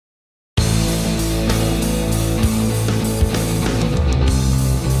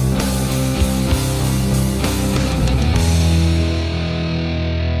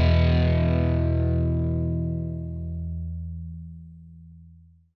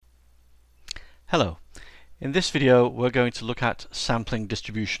Hello. In this video we're going to look at sampling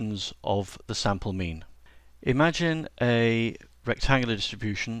distributions of the sample mean. Imagine a rectangular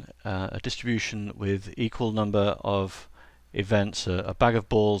distribution, a distribution with equal number of events, a bag of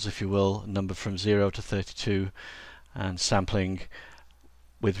balls if you will, numbered from 0 to 32 and sampling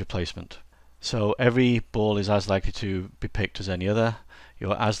with replacement. So every ball is as likely to be picked as any other.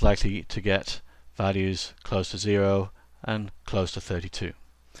 You're as likely to get values close to 0 and close to 32.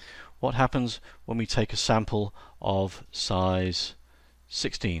 What happens when we take a sample of size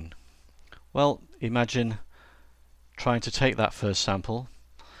 16? Well, imagine trying to take that first sample.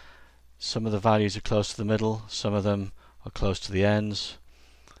 Some of the values are close to the middle, some of them are close to the ends,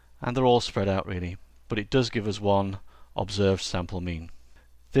 and they're all spread out really, but it does give us one observed sample mean.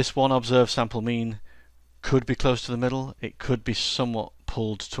 This one observed sample mean could be close to the middle, it could be somewhat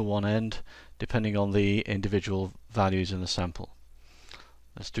pulled to one end depending on the individual values in the sample.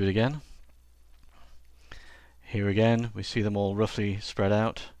 Let's do it again. Here again we see them all roughly spread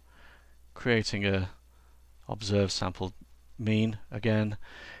out, creating a observed sample mean, again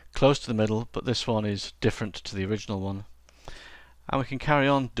close to the middle, but this one is different to the original one. And we can carry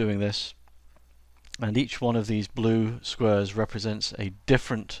on doing this, and each one of these blue squares represents a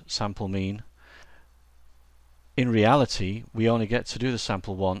different sample mean. In reality we only get to do the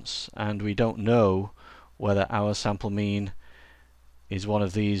sample once, and we don't know whether our sample mean is one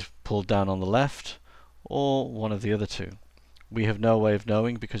of these pulled down on the left or one of the other two. We have no way of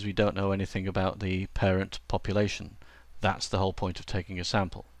knowing because we don't know anything about the parent population. That's the whole point of taking a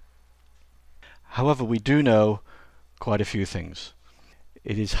sample. However, we do know quite a few things.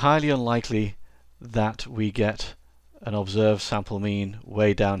 It is highly unlikely that we get an observed sample mean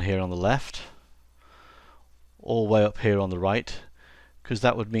way down here on the left or way up here on the right, because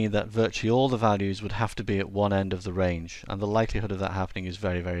that would mean that virtually all the values would have to be at one end of the range, and the likelihood of that happening is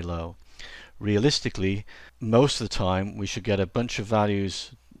very, very low. Realistically, most of the time we should get a bunch of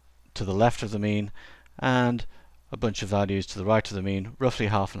values to the left of the mean and a bunch of values to the right of the mean, roughly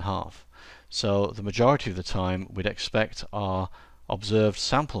half and half. So the majority of the time we'd expect our observed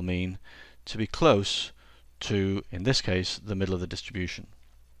sample mean to be close to, in this case, the middle of the distribution.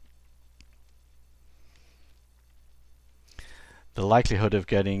 The likelihood of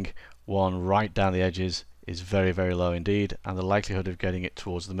getting one right down the edges is very, very low indeed, and the likelihood of getting it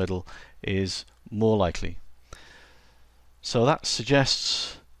towards the middle is more likely. So that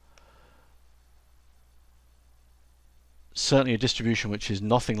suggests certainly a distribution which is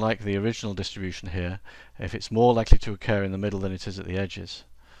nothing like the original distribution here, if it's more likely to occur in the middle than it is at the edges.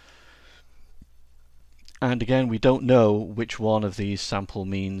 And again, we don't know which one of these sample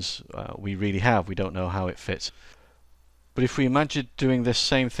means we really have. We don't know how it fits. But if we imagine doing this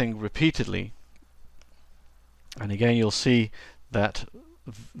same thing repeatedly, and again you'll see that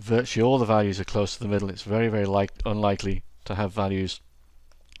virtually all the values are close to the middle. It's very, very unlikely to have values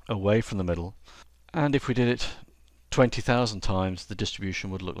away from the middle. And if we did it 20,000 times, the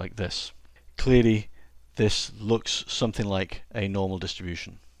distribution would look like this. Clearly this looks something like a normal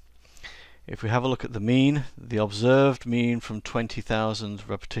distribution. If we have a look at the mean, the observed mean from 20,000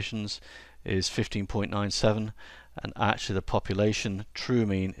 repetitions is 15.97, and actually the population true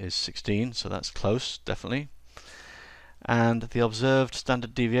mean is 16, so that's close, definitely. And the observed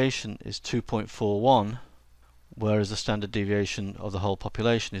standard deviation is 2.41, whereas the standard deviation of the whole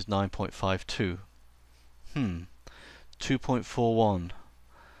population is 9.52. 2.41.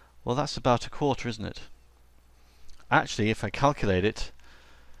 Well, that's about a quarter, isn't it? Actually, if I calculate it,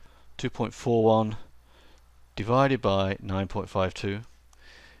 2.41 divided by 9.52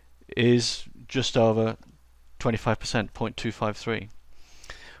 is just over 25%, 0.253.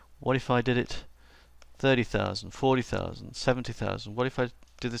 What if I did it 30,000, 40,000, 70,000? What if I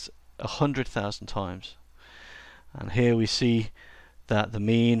did this 100,000 times? And here we see that the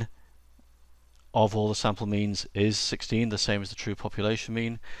mean of all the sample means is 16, the same as the true population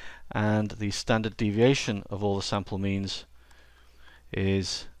mean, and the standard deviation of all the sample means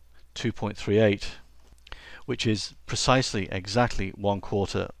is 2.38, which is precisely exactly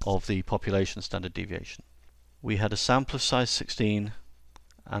 1/4 of the population standard deviation. We had a sample of size 16,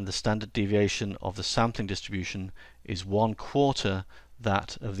 and the standard deviation of the sampling distribution is 1/4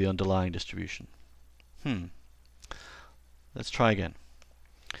 that of the underlying distribution. Let's try again.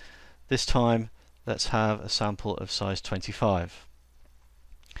 This time let's have a sample of size 25.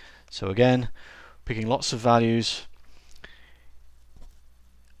 So again, picking lots of values,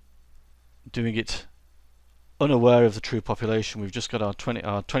 doing it unaware of the true population. We've just got our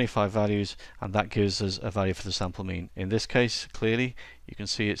 25 values, and that gives us a value for the sample mean. In this case, clearly you can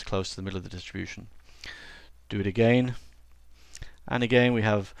see it's close to the middle of the distribution. Do it again, and again we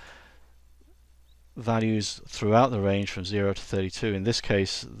have values throughout the range from 0 to 32. In this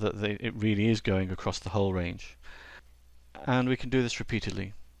case, it really is going across the whole range. And we can do this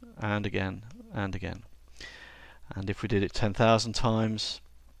repeatedly, and again, and again. And if we did it 10,000 times,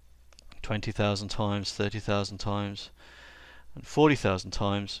 20,000 times, 30,000 times, and 40,000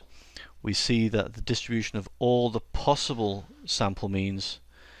 times, we see that the distribution of all the possible sample means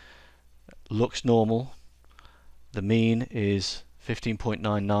looks normal. The mean is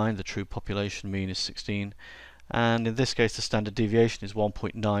 15.99, the true population mean is 16, and in this case the standard deviation is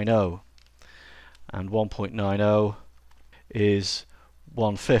 1.90, and 1.90 is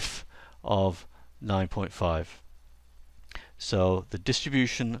 1/5 of 9.5. So the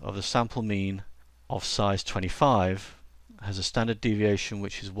distribution of the sample mean of size 25 has a standard deviation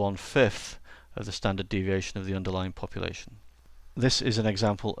which is 1/5 of the standard deviation of the underlying population. This is an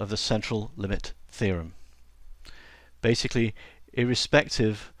example of the central limit theorem. Basically,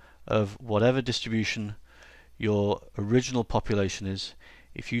 irrespective of whatever distribution your original population is,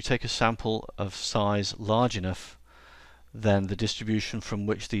 if you take a sample of size large enough, then the distribution from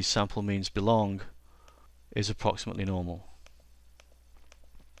which these sample means belong is approximately normal.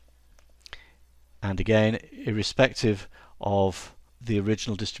 And again, irrespective of the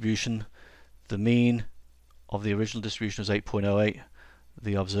original distribution, the mean of the original distribution is 8.08.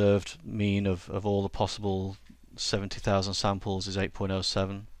 The observed mean of all the possible 70,000 samples is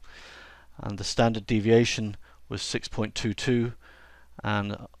 8.07. And the standard deviation was 6.22,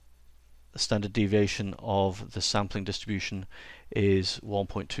 and the standard deviation of the sampling distribution is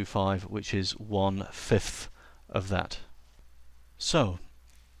 1.25, which is 1/5 of that. So,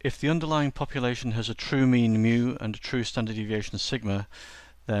 if the underlying population has a true mean mu and a true standard deviation sigma,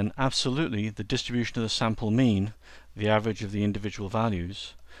 then absolutely the distribution of the sample mean, the average of the individual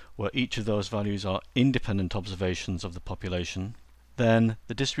values, where each of those values are independent observations of the population, then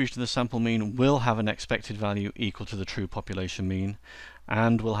the distribution of the sample mean will have an expected value equal to the true population mean,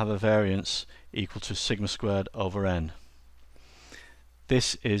 and will have a variance equal to sigma squared over n.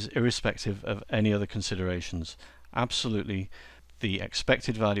 This is irrespective of any other considerations. Absolutely, the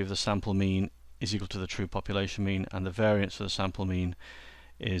expected value of the sample mean is equal to the true population mean, and the variance of the sample mean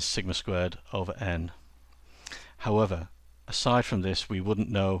is sigma squared over n. However, aside from this, we wouldn't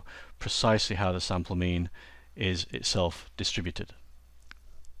know precisely how the sample mean is itself distributed.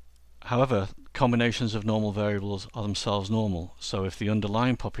 However, combinations of normal variables are themselves normal, so if the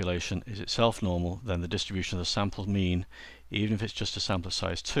underlying population is itself normal, then the distribution of the sample mean, even if it's just a sample of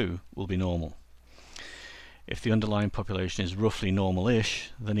size 2, will be normal. If the underlying population is roughly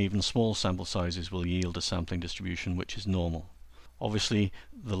normal-ish, then even small sample sizes will yield a sampling distribution which is normal. Obviously,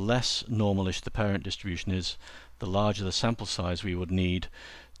 the less normal-ish the parent distribution is, the larger the sample size we would need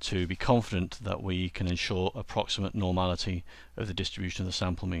to be confident that we can ensure approximate normality of the distribution of the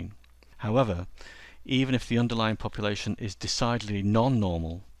sample mean. However, even if the underlying population is decidedly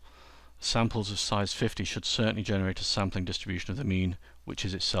non-normal, samples of size 50 should certainly generate a sampling distribution of the mean which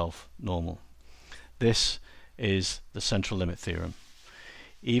is itself normal. This is the central limit theorem.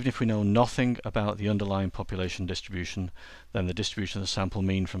 Even if we know nothing about the underlying population distribution, then the distribution of the sample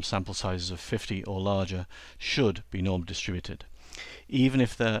mean from sample sizes of 50 or larger should be norm distributed, even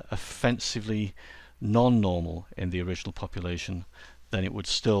if they're offensively non-normal in the original population, then it would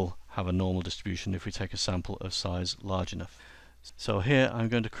still have a normal distribution if we take a sample of size large enough. So here I'm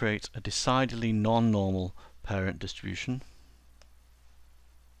going to create a decidedly non-normal parent distribution.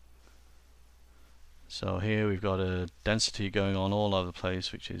 So here we've got a density going on all over the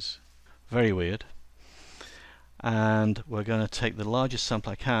place, which is very weird. And we're going to take the largest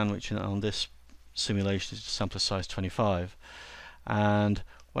sample I can, which on this simulation is sample size 25. And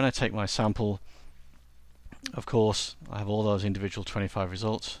when I take my sample, of course, I have all those individual 25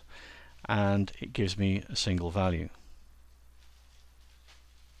 results, and it gives me a single value.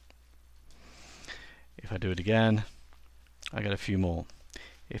 If I do it again, I get a few more.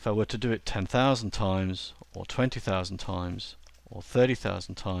 If I were to do it 10,000 times, or 20,000 times, or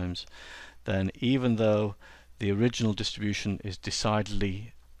 30,000 times, then even though the original distribution is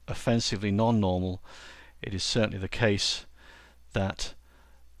decidedly offensively non-normal, it is certainly the case that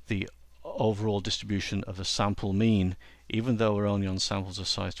the overall distribution of the sample mean, even though we're only on samples of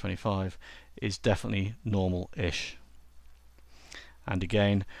size 25, is definitely normal-ish. And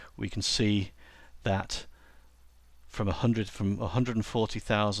again, we can see that from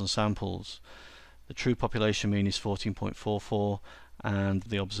 140,000 samples, the true population mean is 14.44, and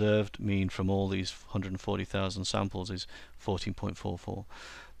the observed mean from all these 140,000 samples is 14.44.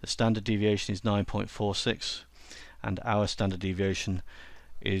 The standard deviation is 9.46, and our standard deviation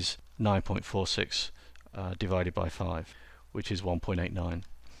is 9.46 divided by 5, which is 1.89.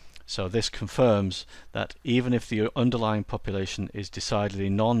 So this confirms that even if the underlying population is decidedly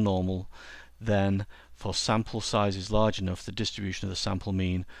non-normal, then for sample sizes large enough, the distribution of the sample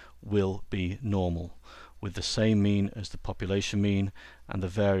mean will be normal, with the same mean as the population mean and the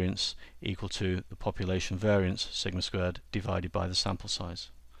variance equal to the population variance sigma squared divided by the sample size,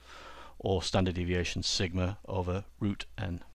 or standard deviation sigma over root n.